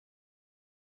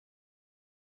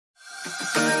She's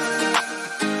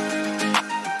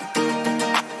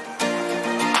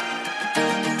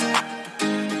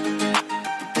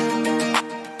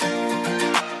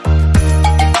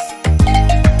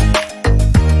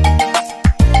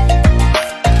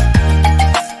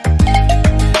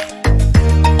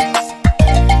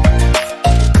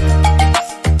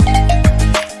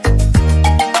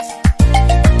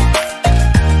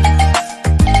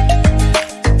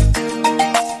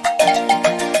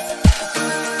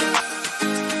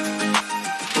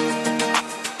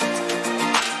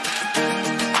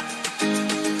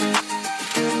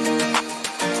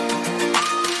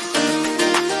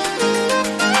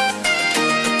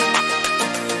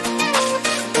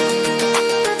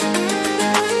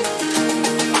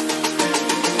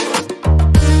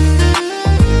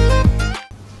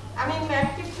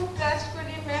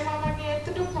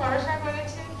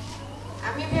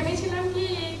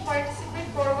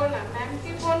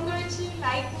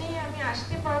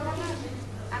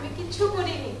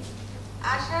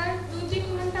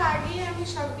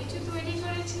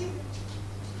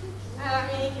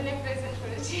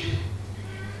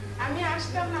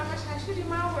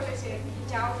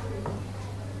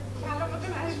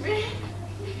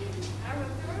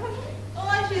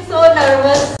so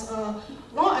nervous.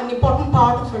 An important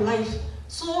part of her life.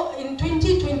 So in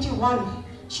 2021,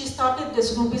 she started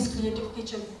this Ruby's Creative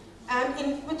Kitchen.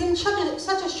 And within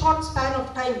such a short span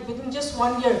of time, within just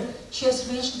 1 year, she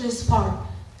has reached this far.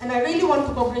 And I really want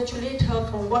to congratulate her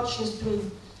for what she's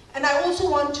doing. And I also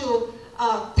want to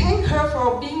thank her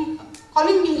for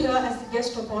calling me here as a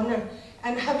guest of honor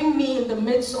and having me in the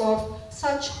midst of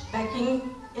such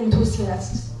baking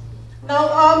enthusiasts.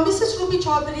 Now, Mrs. Ruby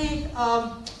Chaudhary,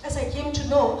 as I came to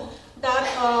know,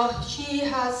 that she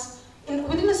has,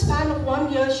 within a span of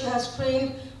 1 year, she has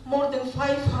trained more than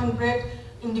 500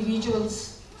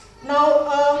 individuals.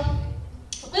 Now,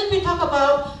 when we talk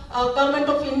about Government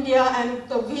of India and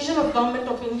the vision of Government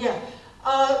of India,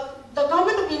 the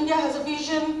Government of India has a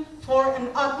vision for an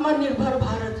Atmanirbhar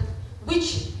Bharat,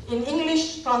 which in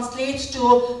English translates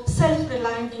to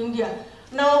self-reliant India.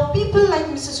 Now, people like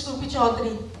Mrs. Ruby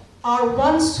Chaudhary are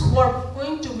ones who are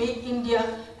going to make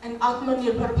India an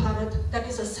Atmanirbhar Bharat, that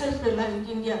is a self-reliant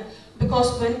India.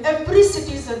 Because when every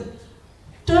citizen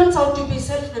turns out to be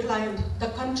self-reliant, the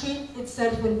country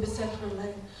itself will be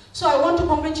self-reliant. So I want to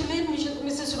congratulate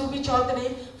Mrs. Ruby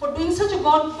Chaudhary for doing such a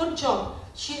good job.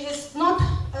 She has not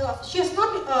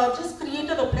just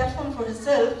created a platform for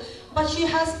herself, but she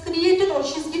has created, or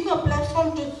she's given a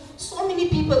platform to so many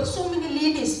people, so many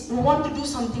ladies who want to do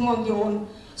something on their own.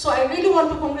 So I really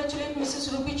want to congratulate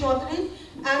Mrs. Ruby Chaudhary,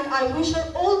 and I wish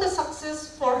her all the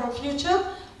success for her future.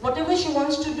 Whatever she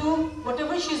wants to do,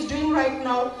 whatever she's doing right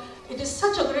now, it is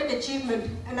such a great achievement,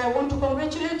 and I want to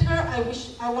congratulate her.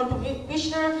 I want to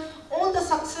wish her all the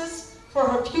success for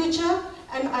her future,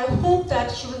 and I hope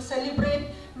that she will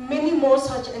celebrate many more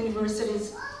such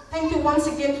anniversaries. Thank you once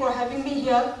again for having me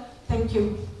here. Thank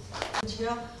you.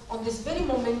 Here on this very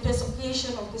momentous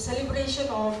occasion of the celebration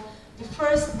of the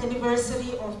first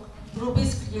anniversary of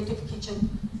Ruby's Creative Kitchen.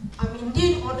 I'm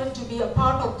indeed honored to be a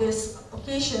part of this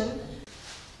occasion.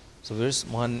 So viewers,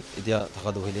 mohan idia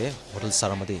thaka dohile hotel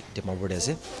Saramati Dimapur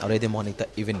ase. Aru ide mohan ekta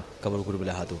event cover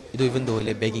kuribole hatu. Idu event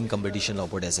dohile baking competition la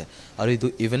opor ase. Aru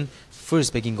idu event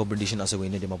first baking competition ase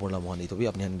goine Dimapur la mohan itu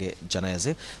bi apni hange janai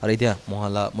ase. Aru idia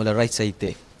mohan la mola right side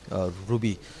te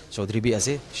Ruby Chaudhary bi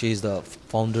ase. She is the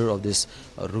founder of this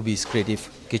Ruby's Creative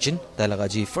Kitchen. Tailaga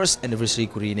ji first anniversary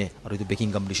kurine aru idu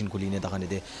baking competition kuline dakhane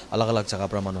de alag jaga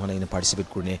pra manu hana ine participate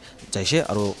kurne chaise.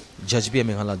 Aru judge bi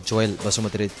ami hala Joel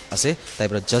Basumatary ase.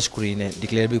 Taipra judge kurine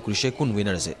declare bi kurise kun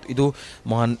winner ase. Idu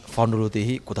mohan founder te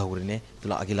hi kotha kurine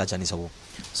tula agila jani sabo.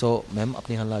 So ma'am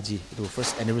apni hala ji idu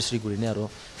first anniversary kurine aru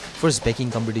first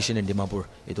baking competition in Dimapur.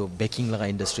 Idu baking laga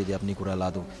industry de apni kura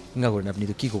ladu inga kurine apni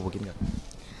tu ki kobo kinga?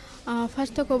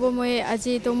 First of all, moi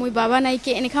aji to moi baba nai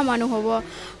ke enekha manu hobo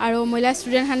aro moila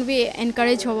student han bi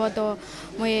encourage hobo to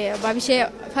moi babise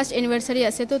first anniversary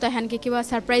ase to tahan ke kiba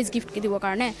surprise gift ke dibo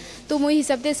karone to moi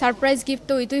hisab de surprise gift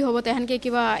to itui hobo tahan ke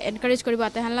kiba encourage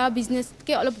koriba tahan la business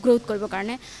ke olop growth koribo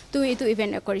karone to itu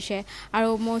event korise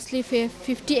aro mostly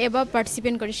 50 above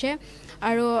participant korise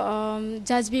aro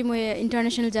judge bi moi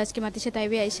international judge ke matise tai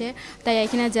bi aise tai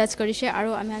aikina judge korise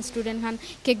aro ami student han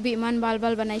cake bi iman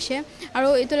bal banaise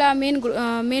aro itula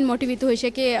main motive itu hoise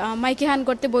ke maike han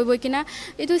korte boi kina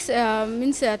itu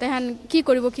means tahan ki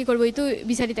koribo itu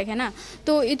bisari থাকে না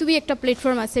তো itu bi ekta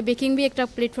platform ase baking bi ekta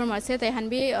platform ase tahan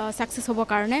bi success hobo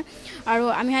karone aro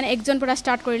ami han ekjon pora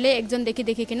start korile ekjon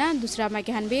dekhi kina dusra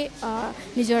maike han bi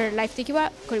nijor life te kiba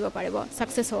koribo paribo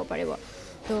success hobo paribo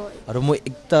তো আৰু মই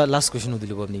একটা last question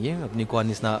দিলো আপুনি কোৱা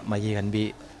নিচিনা মাইকী খান B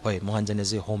হয় মহান জানে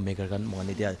যে হোম মেকাৰ খান মহান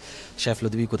এতিয়া চেফ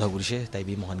লদি কথা কৰিছে তাই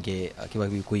বি মহানকে কিবা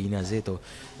কিবি কৈ না যে তো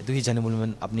এইটো কি জানিবলৈ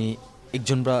মানে আপুনি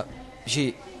একজন পৰা বেছি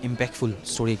ইম্পেক্টফুল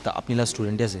ষ্টৰি এটা আপুনি লা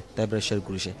ষ্টুডেণ্টে আছে তাই পৰা শ্বেয়াৰ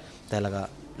কৰিছে তাই লগা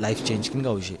লাইফ চেঞ্জ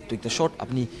কেনেকুৱা হৈছে তো একটা শ্বৰ্ট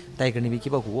আপুনি তাইৰ কাৰণে বি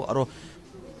কিবা ক'ব আৰু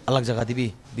अलग जगह भी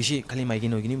बेसि खाली माइकी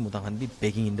नगनी मुताखान भी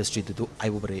बेकिंग इंडस्ट्री तो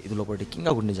आइब पारे इदु लपरते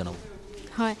किंगा गुरने जनाब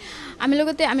হয় আমি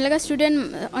লগা স্টুডেন্ট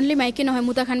অনলি মাইকি নহয়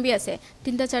মুতাখান বি আছে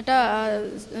 3-4টা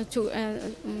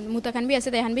মুতাখান বি আছে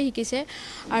তাইহান বি শিকিছে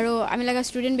আৰু আমি লগা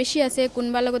স্টুডেন্ট বেছি আছে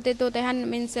কোনবা লগতে তো তাইহান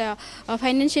মিন্স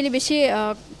ফাইনান্সিয়ালি বেছি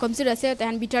কমজোৰ আছে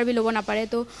তাইহান বিটাৰ বি লব না পাৰে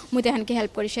তো মই তাইহানকে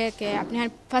হেল্প কৰিছে কে আপনি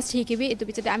ফাৰ্স্ট শিকিবি এটো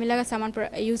পিছতে আমি লগা সামান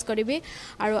ইউজ কৰিবি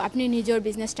আৰু আপনি নিজৰ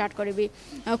বিজনেস স্টাৰ্ট কৰিবি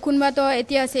কোনবা তো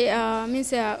এতিয়া আছে মিন্স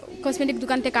কসমেটিক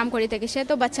দোকানতে কাম কৰি থাকিছে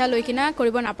তো বাচ্চা লৈ কিনা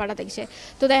কৰিব না পাৰা থাকিছে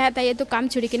তো তাই এটো কাম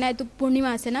ছুৰি কিনা এটো পূৰ্ণিমা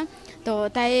আছে না তো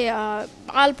তাই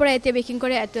ভাল পৰা এতিয়া বেকিং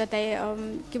কৰে এটো তাই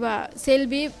কিবা সেল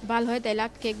বি ভাল হয় তাই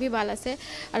লাক কেক বি ভাল আছে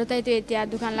আৰু তাই তো এতিয়া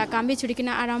দোকান লা কাম বি ছুৰি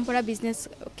কিনা আৰাম পৰা বিজনেস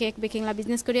কেক বেকিং লা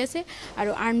বিজনেস কৰি আছে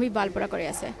আৰু আৰ্ন বি ভাল পৰা কৰি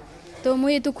আছে তো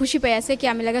মই এটো খুশি পাই আছে কি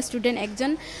আমি লগা স্টুডেন্ট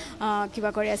একজন কিবা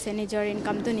কৰি আছে নিজৰ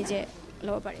ইনকাম তো নিজে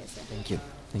লব পাৰি আছে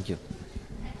thank U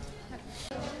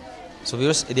So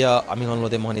viewers, idia ami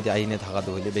honlode mohani dia aine thaga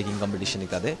do hile baking competition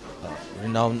ikade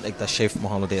renowned ekta chef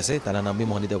mohanode ase tara naam bi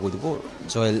mohani dia koi dibo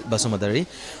Joel Basumatary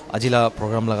ajila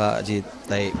program laga aji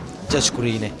tai judge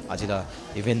kuri ne ajila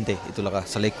event de itu laga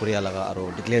select koria laga aro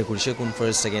declare kurise kun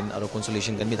first second aro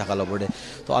consolation kan bi thaga lobode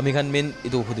to ami khan main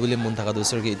itu hudule mon thaga do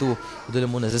sir ke itu hudule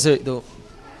mon ase sir itu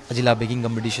ajila baking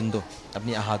competition to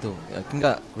apni aha to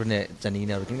kinga kurne jani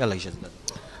ne aro kinga lagise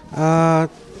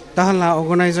Tahala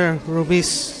organizer Ruby's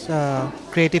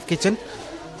creative kitchen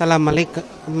tala malik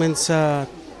means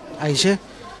aise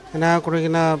na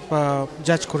korigina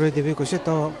judge kore dibi koise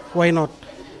to why not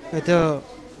eto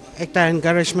ekta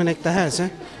encouragement ekta hai ase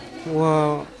wo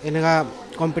enega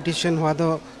competition hua do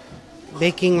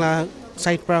baking la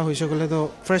side pra hoise gole to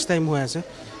first time hoi ase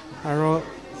aro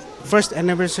first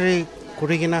anniversary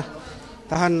korigina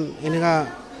tahan enega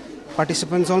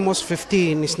participants almost 50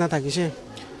 nisna thakise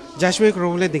Jashwe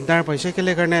Krole Digdar Paise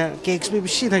Kele Karne cakes be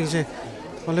bishi thakise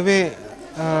olebe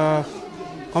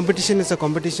competition is a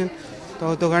competition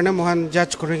to karne mohan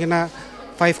judge korigina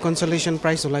 5 consolation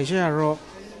prize olaise aro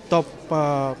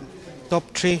top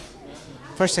 3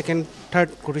 first second third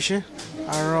korise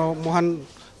aro mohan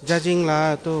judging la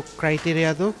to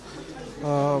criteria to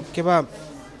keba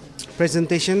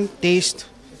presentation taste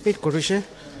bit korise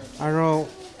aro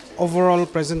overall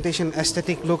presentation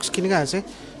aesthetic looks kiniga ase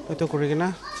to korigina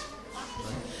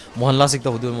mohan la sikta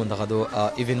hudul mon thaka do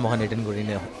even mohan attend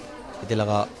korine ite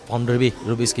laga founder bi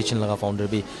Ruby's kitchen laga founder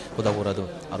bi koda kora do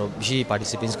aro bishi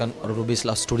participants kan aro Ruby's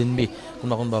la student bi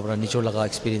kunba babra nichor laga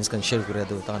experience kan share kore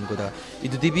do tan koda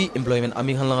idu dibi employment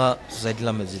ami khan laga society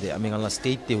la mejide ami khan la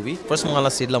state te hobi first mohan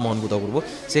la state la mohan koda korbo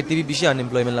state te bi bishi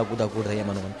unemployment la koda kor thaya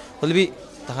manon holbi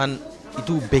tahan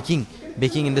itu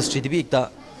baking industry te bi ekta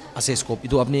ase scope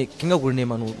idu apni kinga korne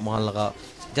manu mohan laga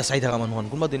ja sai thaga manhuan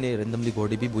kunba dine randomly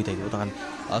gorde bi bui thaibo tahan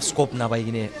scope na bai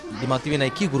gine dimag tibi nai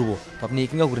ki gurbo apni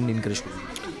kinga gurin encourage kor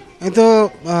eto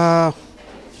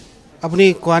apni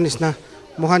koanis na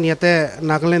mohan yate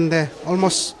Nagaland de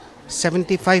almost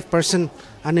 75%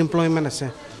 unemployment ase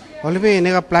holbe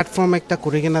enega platform ekta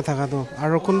kurigena thaga do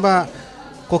aro kunba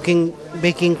cooking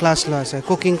baking class lo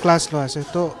ase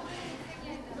to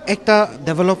ekta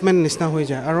development nisna hoi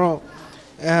jay aro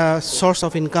source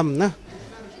of income na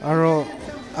aro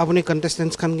apni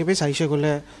contestants khan ke be saise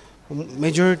gole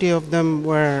majority of them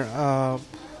were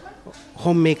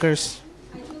homemakers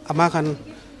ama khan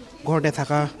gorde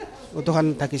thaka to khan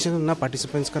thakise na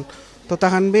participants khan to ta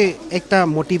khan be ekta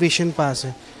motivation pa ase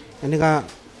enega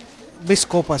be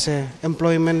scope ase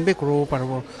employment be grow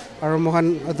parbo aro mohan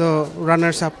the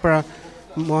runners up pra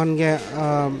mohan ge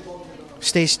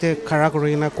stage te khara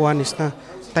korina kwa nisna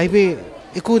tai be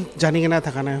eku jani gena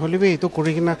thaka na holibe to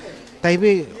korigina tai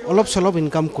be olop solop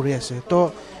income kori ase to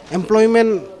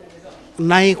employment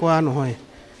nai kwa no hoy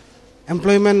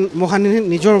employment mohan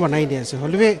nijor banai di ase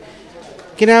holibe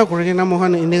kina korigina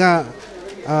mohan inega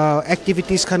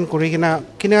activities khan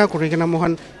korigina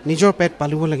mohan nijor pet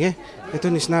palibo lage eto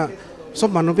nisna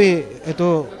sob manu be eto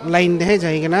line de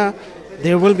jai gena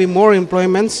there will be more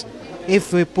employments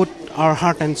if we put our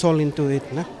heart and soul into it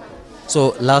na so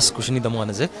last question ida mon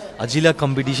ase ajila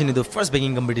competition ido first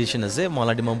baking competition ase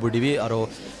mala Dimapur dibi aro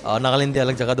Nagaland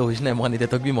alag jaga do hoisna mon ite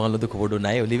tok bi mon lo do khobor do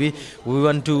nai olibi we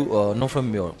want to know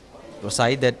from your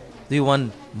side that do you want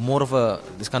more of a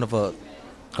this kind of a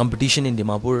competition in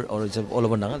Dimapur or is it all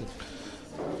over Nagaland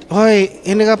hoy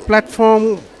enega platform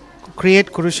create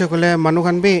korise gole manu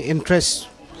khan be interest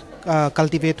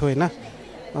cultivate হয় না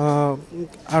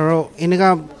আৰু এনেকা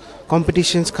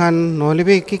কম্পিটিশ্যনছ খান নহ'লে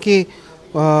B কি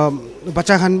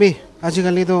বাচ্চা খান B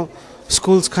আজিকালি তো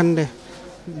schools Khan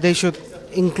they should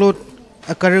include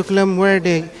a curriculum where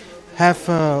they have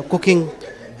cooking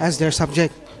as their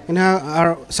subject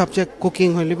our subject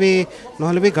cooking হলে বি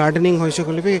নহ'লে বি গাৰ্ডেনিং হৈছে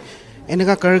ক'লে বি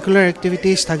এনেকা কাৰিকুলাৰ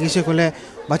এক্টিভিটিজ থাকিছে ক'লে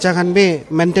বাচ্চা খান বি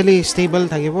মেণ্টেলি ষ্টেবল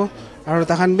থাকিব আৰু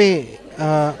তাখান বি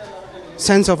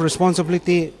sense of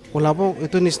responsibility ওলাব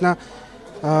এইটো নিচিনা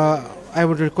I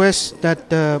would request that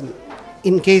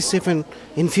in case if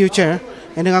in future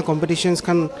এনেকা competitions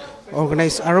can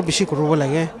organize আৰু বেছি কৰিব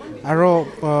লাগে আৰু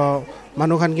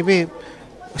মানুহ খান কি বি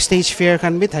ষ্টেজ ফেয়াৰ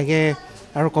খান বি থাকে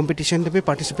আৰু কম্পিটিশ্যনটো বি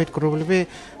পাৰ্টিচিপেট কৰিবলৈ বি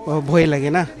ভয় লাগে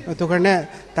না এইটো কাৰণে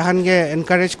তাহানকে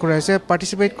এনকাৰেজ কৰাইছে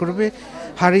পাৰ্টিচিপেট কৰিবি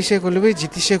হাৰিছে কৰিবি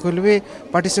জিতিছে কৰিবি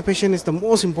participation is the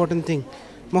most important thing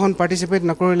মহান পাৰ্টিচিপেট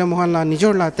নকৰিলে মহান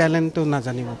নিজৰ টেলেণ্টটো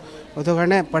নাজানিব এইটো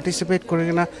কাৰণে পাৰ্টিচিপেট কৰি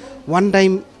কিনে ওৱান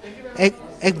টাইম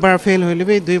একবাৰ ফেইল হ'লে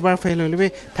বি দুইবাৰ ফেইল হ'লে বি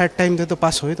থাৰ্ড টাইমটো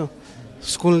পাছ হয়তো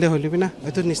স্কুল দে হ'লে বি না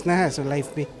এইটো নিচিনাহে আছে life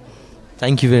B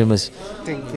Thank you very much. Thank you.